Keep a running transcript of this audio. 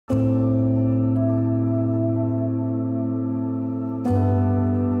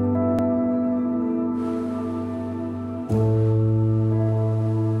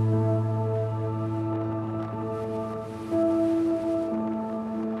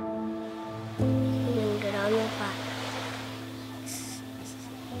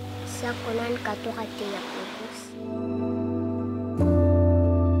konan katukati ya pupus.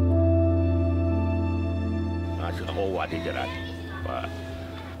 Ngasih aku wadi jalan, pak.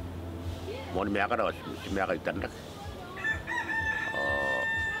 Mau miaka dah, miaka itu nak.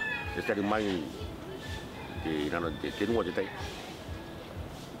 Jadi main di nana di timur itu,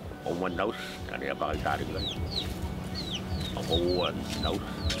 oman naus, kan ya pakai tarik kan. Oman naus,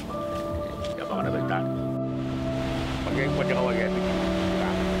 ya pakai tarik. Pakai apa jaga wajan?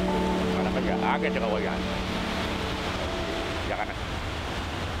 Karena kerja, agak jaga wajan. Jangan,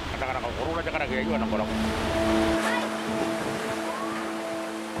 kadang-kadang kalau kurang aja kadang kayak juga anak orang.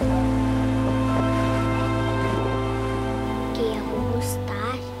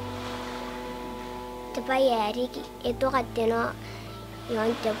 Bayari itu katanya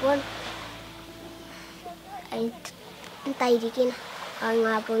yang cepon entah dikin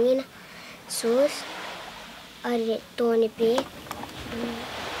ngabungin sus ada toni pe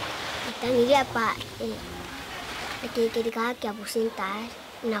kita ni apa ketika kita pusing tar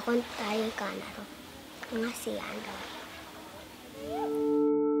nakon tayo kanaro ngasih anda.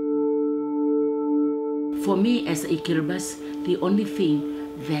 For me as a Kiribati, the only thing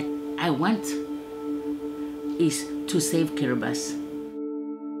that I want is to save Kiribati.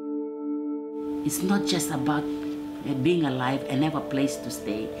 It's not just about being alive and have a place to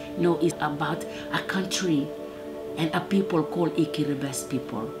stay. No, it's about a country and a people called Kiribati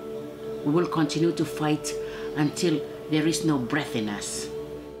people. We will continue to fight until there is no breath in us.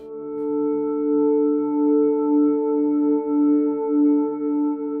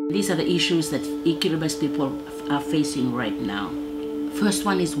 These are the issues that Kiribati people are facing right now. First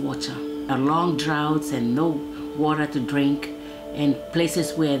one is water. Long droughts and no water to drink, and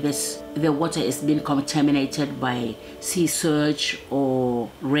places where the water is being contaminated by sea surge or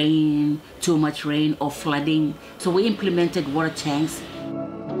rain, too much rain or flooding. So we implemented water tanks.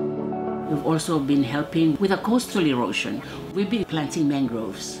 We've also been helping with the coastal erosion. We've been planting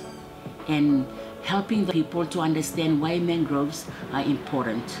mangroves and helping the people to understand why mangroves are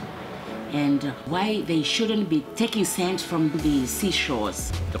important and why they shouldn't be taking sand from the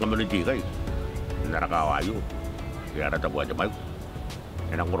seashores. The community guy, narakawayo, kaya rata buat jemaah.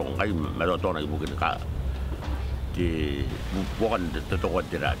 Enang orang guy, meloton ay mungkin ka. Di bukan tetokot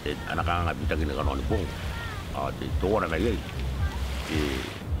tidak, anak anak kita kini kan orang pun, di tuan lagi. Di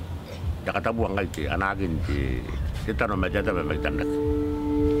Jakarta buang guy, anakin di kita nama jatuh memang tandak.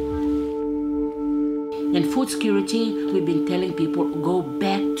 In food security, we've been telling people, go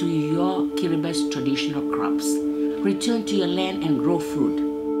back to your Kiribati traditional crops. Return to your land and grow food.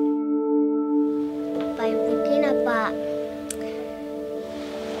 By looking apa,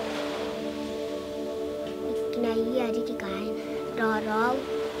 kinaya di kain, dorong.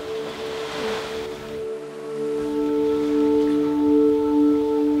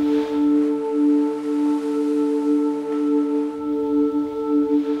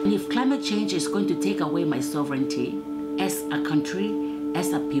 If climate change is going to take away my sovereignty as a country,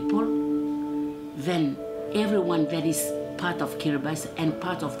 as a people, then everyone that is part of Kiribati and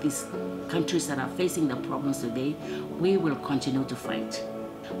part of these countries that are facing the problems today, we will continue to fight.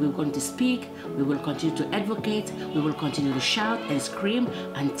 We're going to speak, we will continue to advocate, we will continue to shout and scream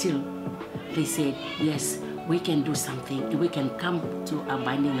until they say, yes, we can do something, we can come to a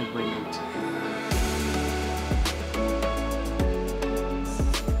binding agreement.